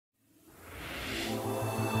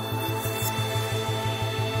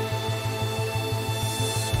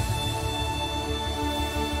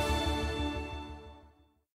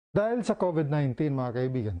Dahil sa COVID-19 mga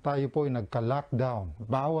kaibigan, tayo po ay nagka-lockdown.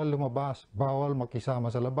 Bawal lumabas, bawal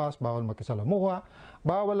makisama sa labas, bawal makisalamuha,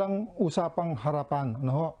 bawal ang usapang harapan.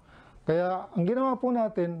 Ano? Kaya ang ginawa po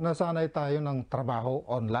natin, nasanay tayo ng trabaho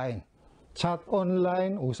online. Chat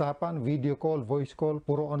online, usapan, video call, voice call,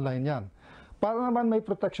 puro online yan. Para naman may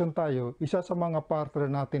protection tayo, isa sa mga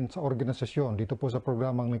partner natin sa organisasyon dito po sa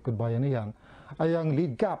programang Lingküd Bayanihan ay ang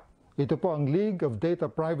LeaDCAP. Ito po ang League of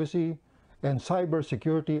Data Privacy and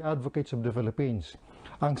Cybersecurity Advocates of the Philippines.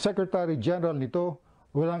 Ang Secretary General nito,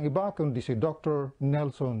 walang iba kundi si Dr.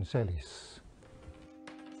 Nelson Celis.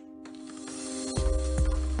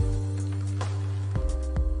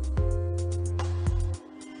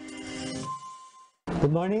 Good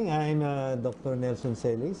morning, I'm Dr. Nelson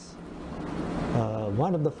Celis,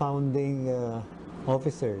 one of the founding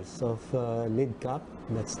officers of LeaDCAP,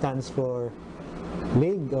 that stands for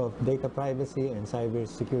League of Data Privacy and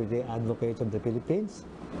Cybersecurity Advocates of the Philippines.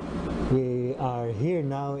 We are here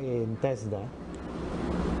now in TESDA,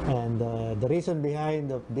 and the reason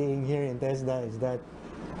behind of being here in TESDA is that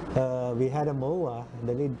we had a MOA,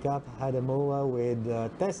 the LeaDCAP had a MOA with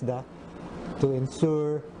TESDA to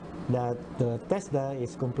ensure that TESDA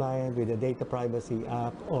is compliant with the Data Privacy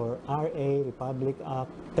Act, or RA Republic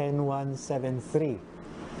Act 10173.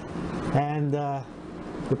 And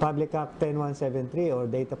Republic Act 10173, or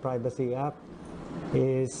Data Privacy Act,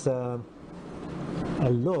 is a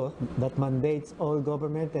law that mandates all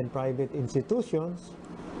government and private institutions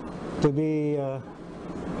to be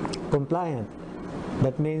compliant.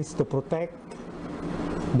 That means to protect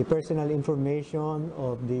the personal information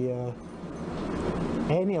of the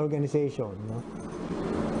any organization, no?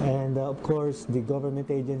 And of course the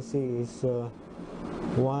government agency is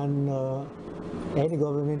any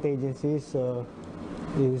government agencies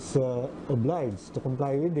is obliged to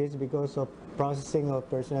comply with this because of processing of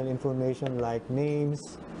personal information like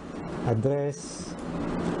names, address,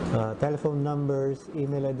 telephone numbers,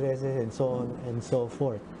 email addresses, and so on and so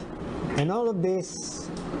forth. And all of this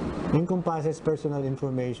encompasses personal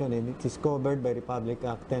information, and it is covered by Republic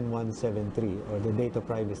Act 10173, or the Data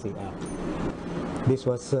Privacy Act. This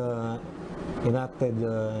was enacted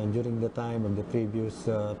during the time of the previous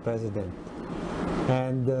president.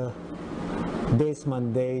 And this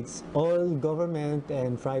mandates all government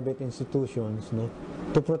and private institutions, no,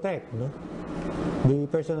 to protect, no, the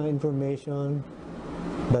personal information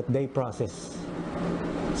that they process.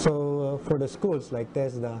 So for the schools like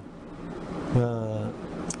TESDA,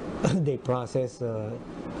 they process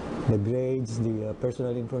the grades, the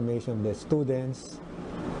personal information of the students,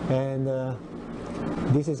 and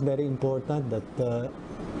this is very important that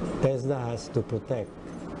TESDA has to protect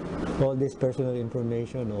all this personal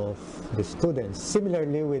information of the students.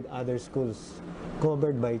 Similarly with other schools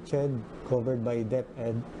covered by CHED, covered by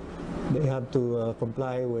DepEd, they have to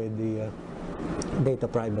comply with the Data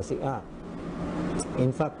Privacy Act.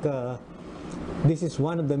 In fact, this is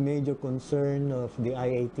one of the major concerns of the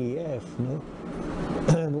IATF, no?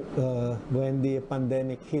 When the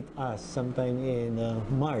pandemic hit us sometime in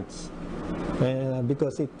March,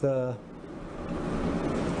 because it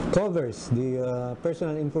covers the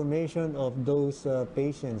personal information of those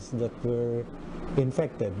patients that were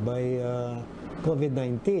infected by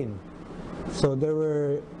COVID-19. So there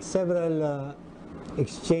were several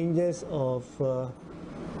exchanges of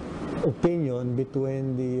opinion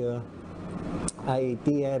between the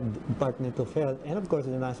IATF, Department of Health, and of course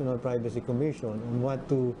the National Privacy Commission on what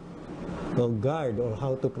to guard or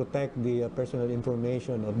how to protect the personal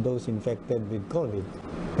information of those infected with COVID.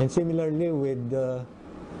 And similarly with the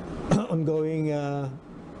ongoing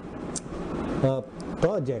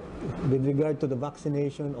project with regard to the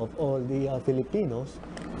vaccination of all the Filipinos,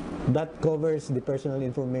 that covers the personal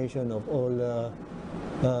information of all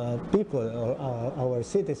people, or our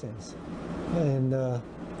citizens, and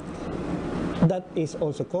that is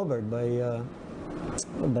also covered by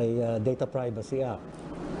Data Privacy Act.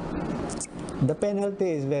 The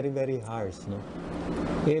penalty is very, very harsh, no?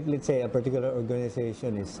 If, let's say, a particular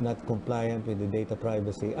organization is not compliant with the Data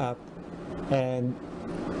Privacy Act, and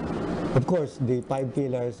of course the 5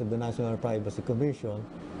 pillars of the National Privacy Commission,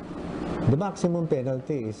 the maximum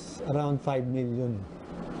penalty is around 5 million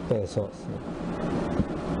pesos, no?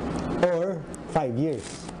 Or 5 years.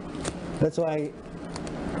 That's why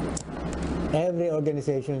every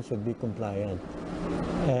organization should be compliant.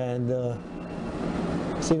 And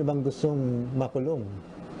sino bang gustong makulong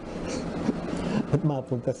at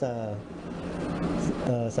mapunta sa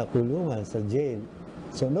kulungan, sa jail?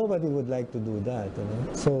 So nobody would like to do that, you know?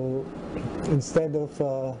 So instead of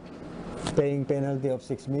paying penalty of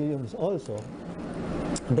 6 million also,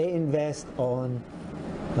 they invest on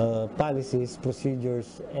policies,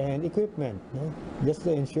 procedures, and equipment, no? Just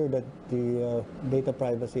to ensure that the Data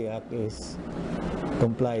Privacy Act is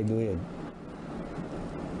complied with.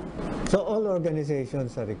 So all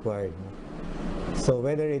organizations are required. No? So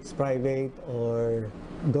whether it's private or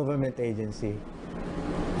government agency,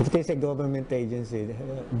 if it is a government agency,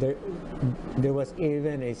 there was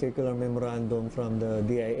even a circular memorandum from the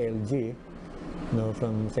DILG, no,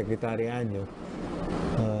 from Secretary Anyo,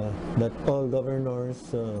 that all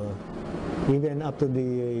governors, even up to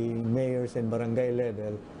the mayors and barangay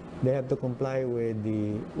level, they have to comply with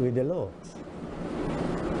the law.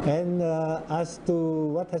 And as to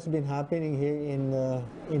what has been happening here in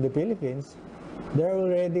the Philippines, there are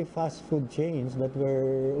already fast food chains that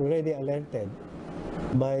were already alerted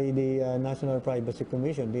by the National Privacy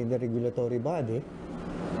Commission, being the regulatory body,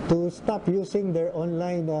 to stop using their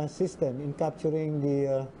online system in capturing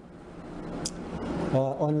the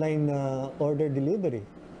online order delivery,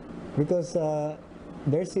 because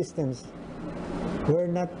their systems were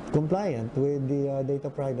not compliant with the Data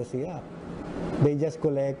Privacy Act. They just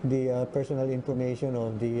collect the personal information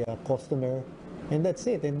of the customer, and that's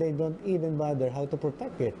it, and they don't even bother how to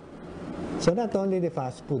protect it. So not only the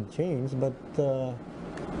fast food chains, but a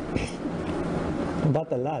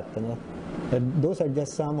lot, you know. And those are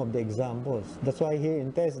just some of the examples. That's why here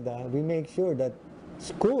in TESDA, we make sure that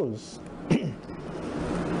schools,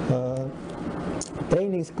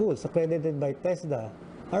 training schools accredited by TESDA,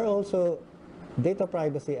 are also Data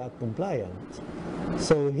Privacy Act compliant.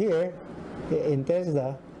 So here in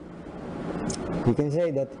TESDA, we can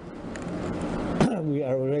say that we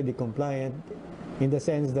are already compliant in the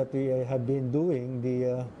sense that we have been doing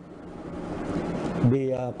the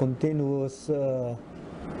continuous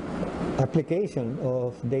application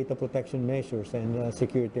of data protection measures and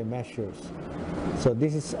security measures. So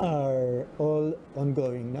this is our all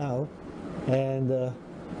ongoing now, and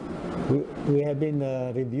we have been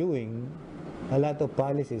reviewing a lot of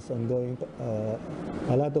policies ongoing,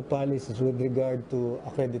 a lot of policies with regard to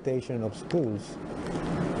accreditation of schools,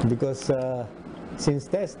 because since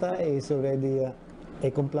TESDA is already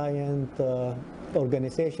a compliant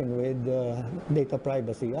organization with the Data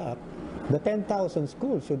Privacy Act, the 10,000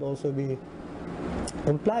 schools should also be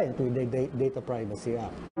compliant with the Data Privacy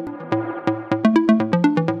Act.